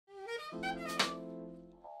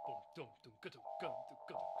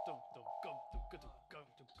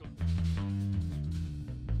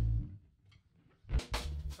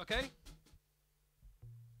Okay?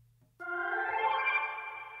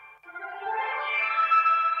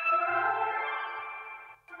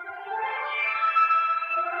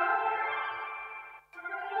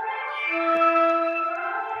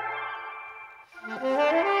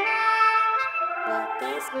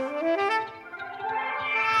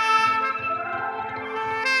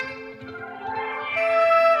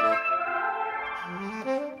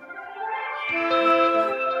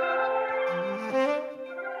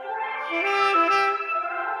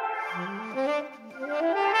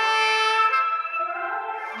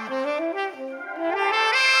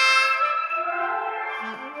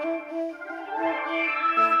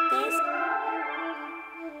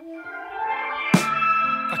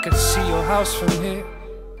 I can see your house from here.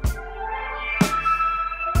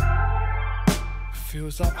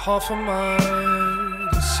 Feels like half a mile.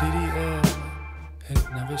 The city air, it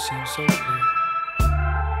never seems so clear.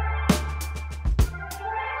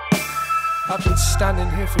 I've been standing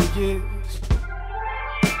here for years.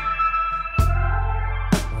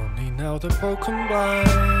 Only now the broken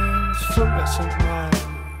blinds, fluorescent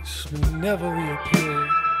lights will never reappear.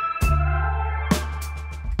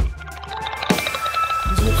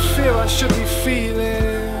 Is it fear I should be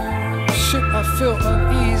feeling? Shit, I feel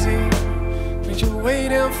uneasy. Made you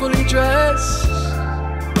wait and fully dressed.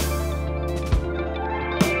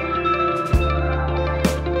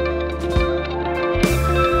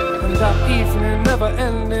 And that evening never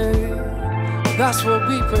ended. That's what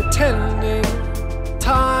we pretended.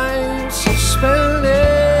 Time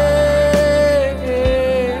suspended.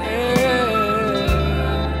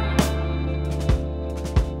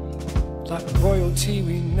 Like royalty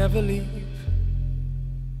we never leave,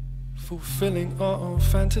 fulfilling our own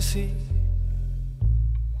fantasy.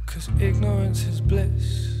 'Cause ignorance is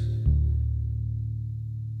bliss.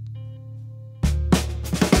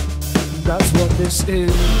 That's what this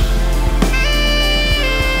is.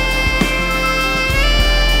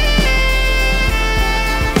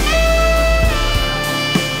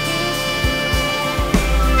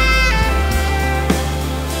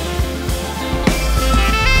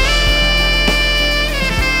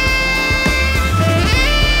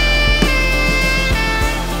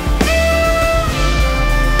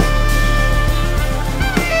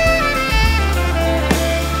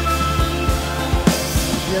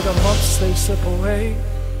 The months they slip away.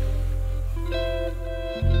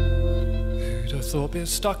 Who'd have thought being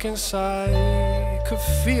stuck inside could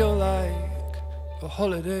feel like a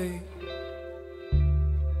holiday?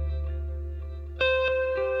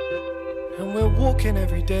 And we're walking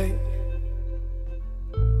every day.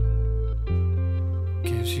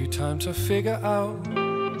 Gives you time to figure out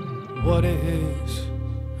what it is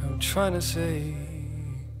I'm trying to say.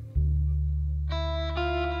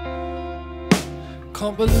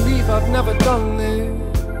 Can't believe I've never done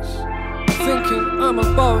this, thinking I'm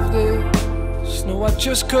above this. No, I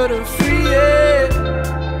just couldn't free it.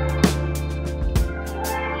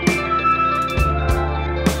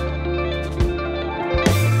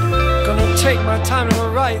 Gonna take my time to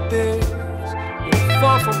write this. You're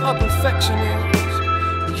far from a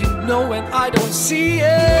perfectionist. You know when I don't see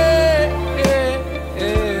it.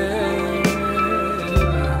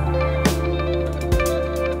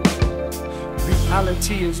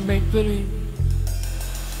 Reality is make-believe.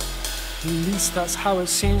 At least that's how it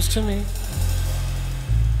seems to me.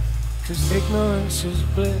 'Cause ignorance is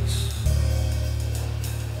bliss.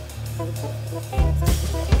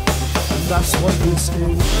 And that's what this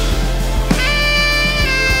is.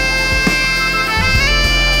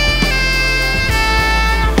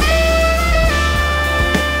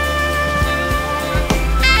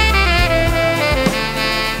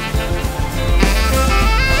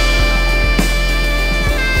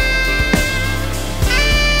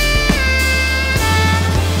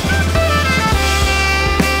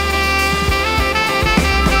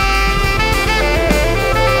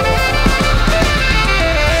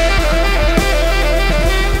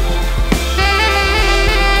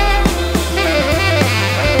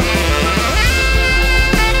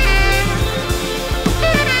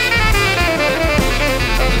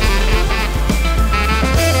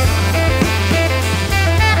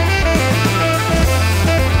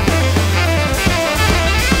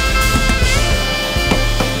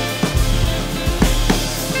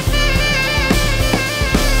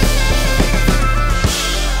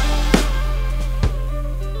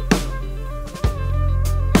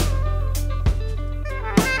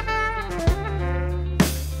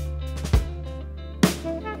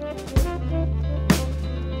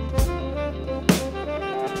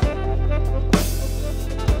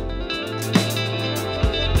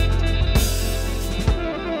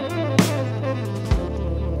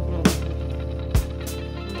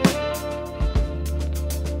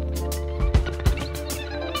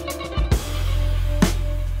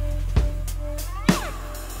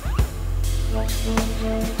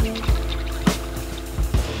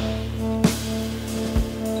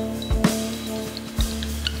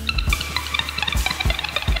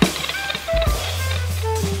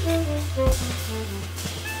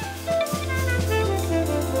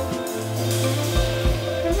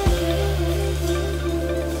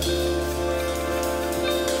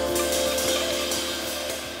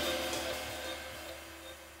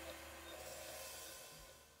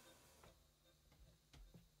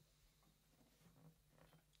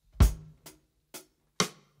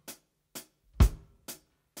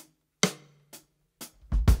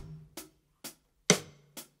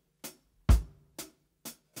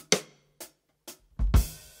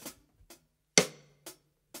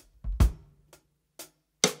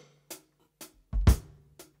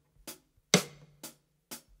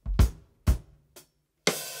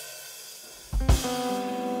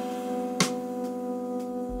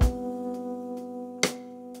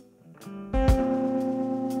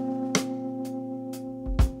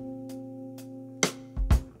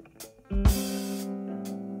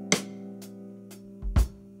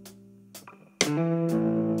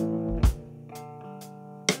 Morning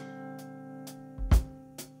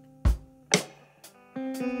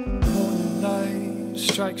light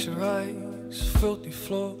strikes your eyes, filthy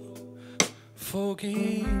floor,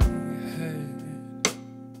 foggy head.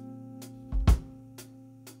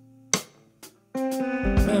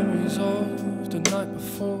 Memories of the night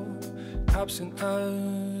before, absent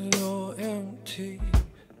as your empty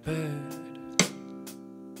bed.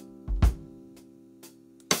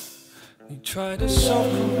 You try to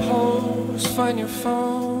self-compose, find your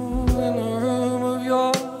phone in the room of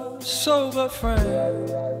your sober friend.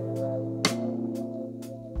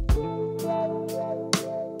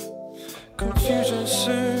 Confusion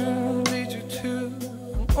soon leads you to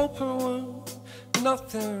an open one,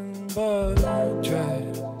 nothing but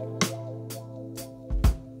dread.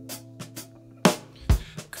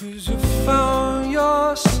 'Cause you found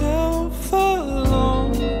yourself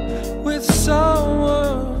alone with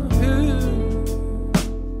someone who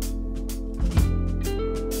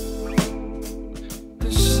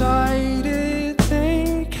decided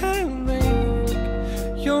they can make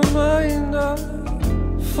your mind up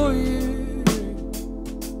for you.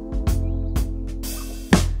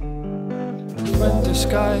 When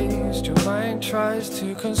disguised, your mind tries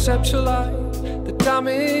to conceptualize the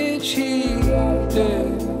damage he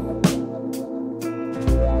did.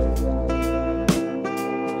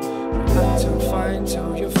 Until fine,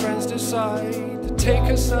 till your friends decide to take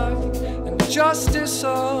a side and just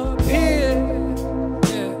disappear.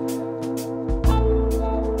 Yeah.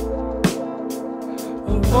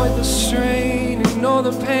 Avoid the strain, ignore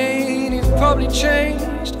the pain. He's probably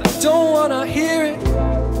changed. I don't wanna hear it.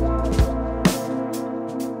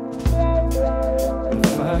 The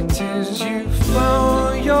fact is, you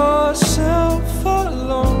found yourself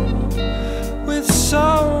alone with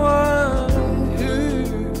someone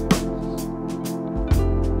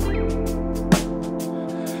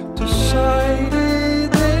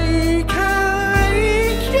decided they can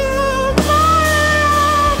make your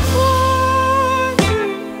mind for you.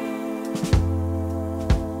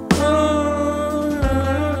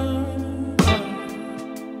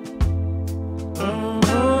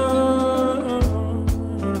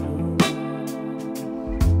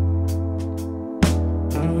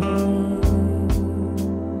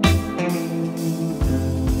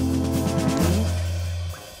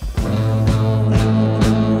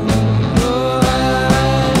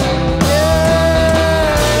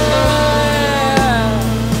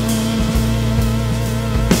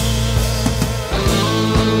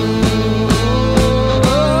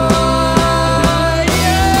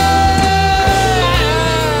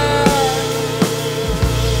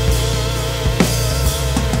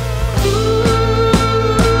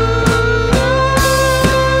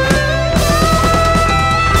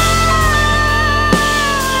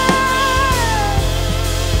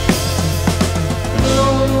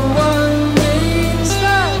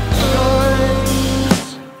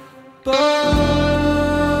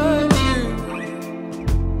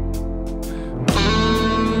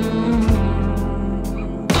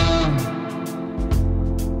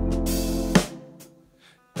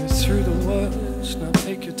 Now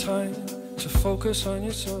take your time to focus on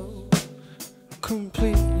your soul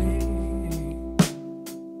completely.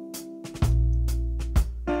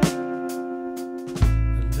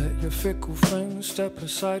 And let your fickle friends step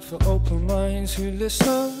aside for open minds who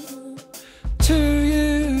listen to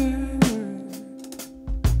you.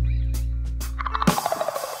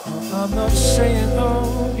 I'm not saying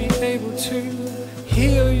I'll be able to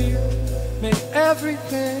heal you, make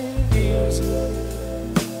everything easy.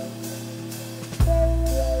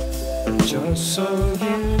 Just so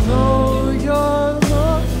you know you're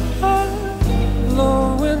not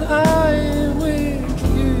alone when I'm with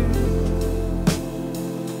you.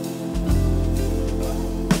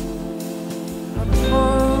 I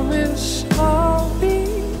promise I'll be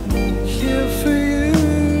here for you,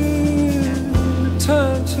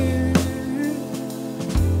 return to you.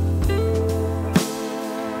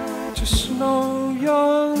 Just know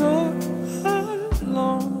you're not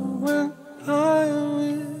alone when I'm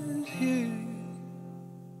with you.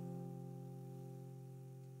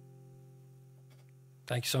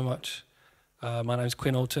 Thank you so much. My name is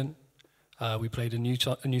Quinn Oulton. We played a new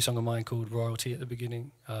song of mine called Royalty at the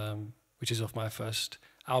beginning, which is off my first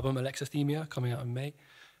album, Alexithymia, coming out in May.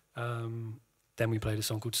 Then we played a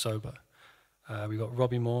song called Sober. We got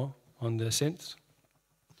Robbie Moore on the synth,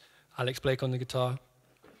 Alex Blake on the guitar,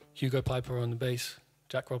 Hugo Piper on the bass,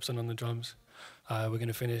 Jack Robson on the drums. We're going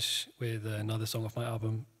to finish with another song off my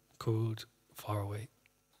album called Far Away.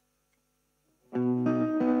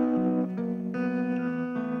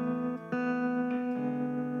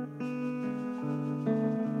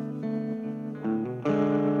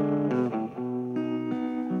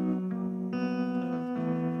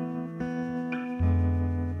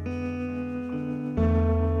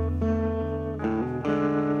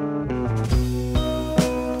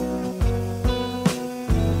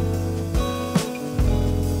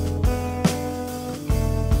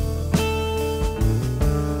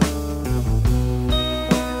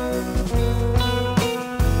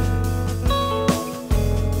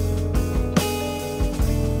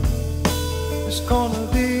 It's gonna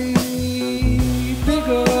be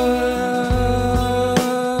bigger.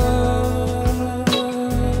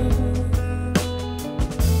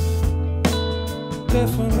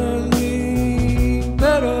 Definitely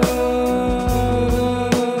better.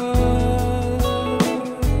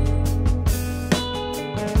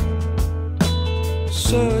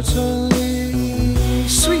 Certainly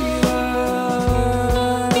sweeter.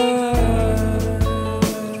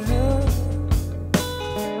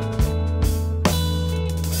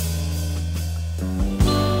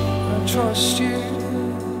 I trust you,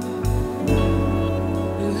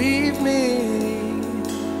 believe me.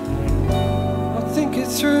 I'll think it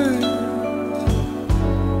through.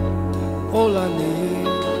 All I need,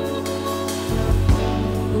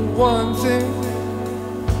 the one thing,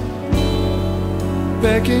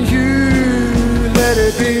 begging you, let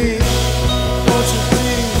it be. Won't you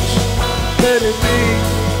please, let it be.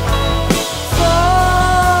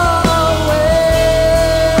 Far away,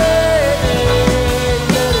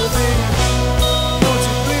 let it be. Won't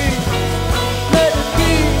you please, let it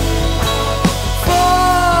be.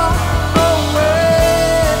 Far away,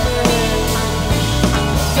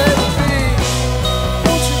 let it be.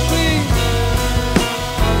 Won't you please,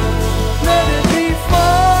 let it be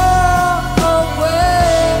far away.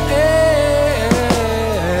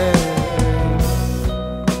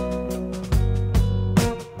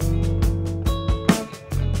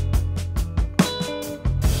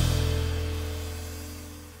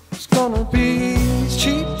 It's gonna be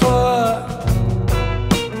cheaper.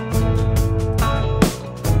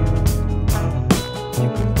 You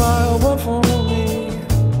can buy one for me.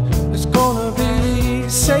 It's gonna be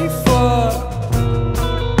safer.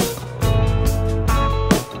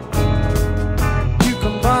 You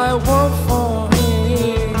can buy one for me.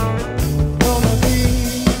 Gonna be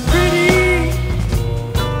pretty.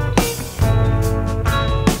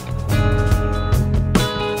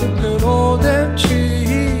 Look at all them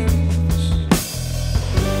trees.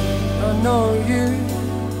 I know you,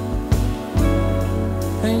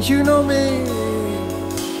 and you know me.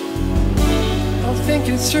 I'll think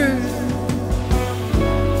it through.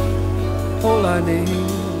 All I need,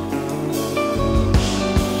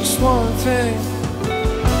 just one thing.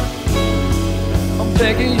 I'm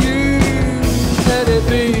begging you, let it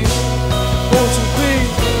be. Won't you please?